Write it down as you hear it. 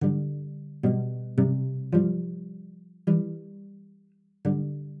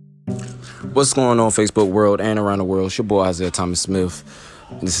What's going on, Facebook world and around the world? It's your boy Isaiah Thomas Smith.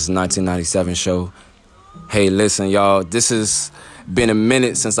 This is 1997 show. Hey, listen, y'all. This has been a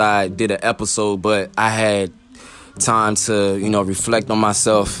minute since I did an episode, but I had time to, reflect on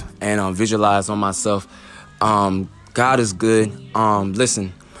myself and visualize on myself. God is good.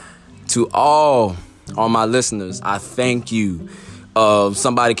 Listen, to all my listeners, I thank you.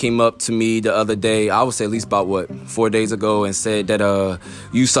 Somebody came up to me the other day, I would say at least about 4 days ago, and said that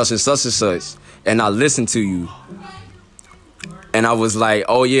you such and such, and I listened to you, and I was like,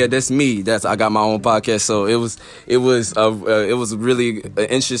 oh yeah, that's me. I got my own podcast. So it was really an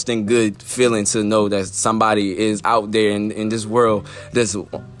interesting, good feeling to know that somebody is out there in this world that's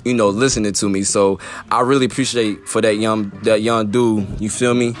listening to me. So I really appreciate for that young dude. You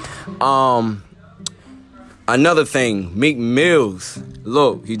feel me? Another thing, Meek Mills.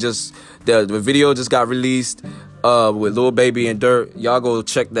 Look, the video just got released with Lil Baby and Dirt. Y'all go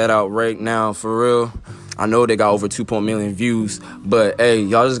check that out right now, for real. I know they got over 2 million views, but hey,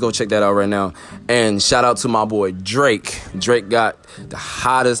 y'all just go check that out right now. And shout out to my boy Drake. Drake got the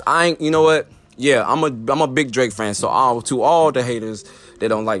hottest. You know what? Yeah, I'm a big Drake fan. So to all the haters that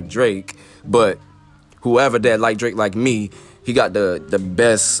don't like Drake, but whoever that like Drake like me, he got the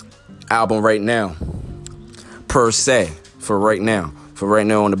best album right now. Per se, for right now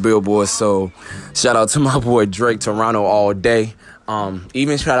on the Billboard. So shout out to my boy Drake, Toronto all day.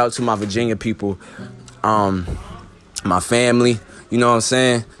 Even shout out to my Virginia people, my family, you know what I'm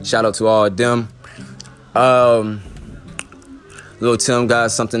saying? Shout out to all of them. Lil Tim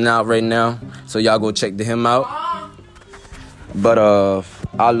got something out right now, so y'all go check him out. But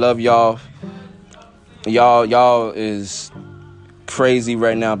I love y'all. Y'all is crazy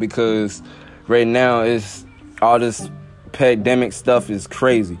right now, because right now it's all this pandemic stuff is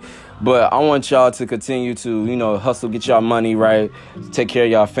crazy. But I want y'all to continue to, hustle, get y'all money right, take care of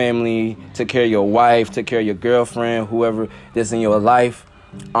y'all family, take care of your wife, take care of your girlfriend, whoever that's in your life.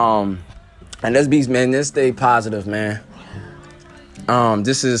 And let's stay positive, man.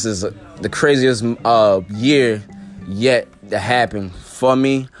 This is the craziest year yet that happened for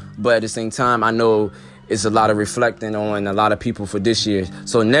me. But at the same time, I know it's a lot of reflecting on a lot of people for this year.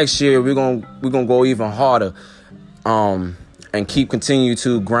 So next year we're gonna go even harder, and continue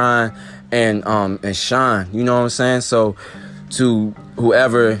to grind and shine. You know what I'm saying? So to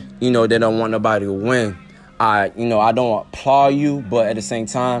whoever they don't want nobody to win, I don't applaud you, but at the same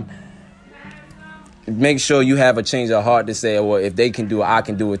time, make sure you have a change of heart to say, well, if they can do it, I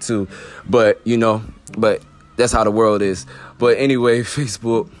can do it too. But that's how the world is. But anyway,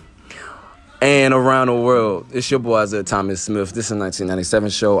 Facebook and around the world, it's your boy Isaiah Thomas Smith. This is a 1997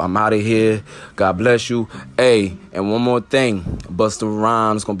 show. I'm out of here. God bless you. Hey, and one more thing. Busta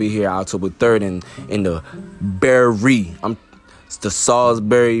Rhymes gonna be here October 3rd in the it's the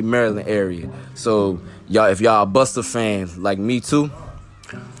Salisbury, Maryland area. So y'all, if y'all a Busta fan like me too,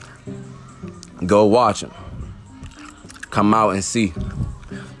 go watch him. Come out and see.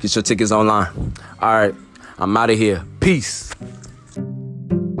 Get your tickets online. All right, I'm out of here. Peace.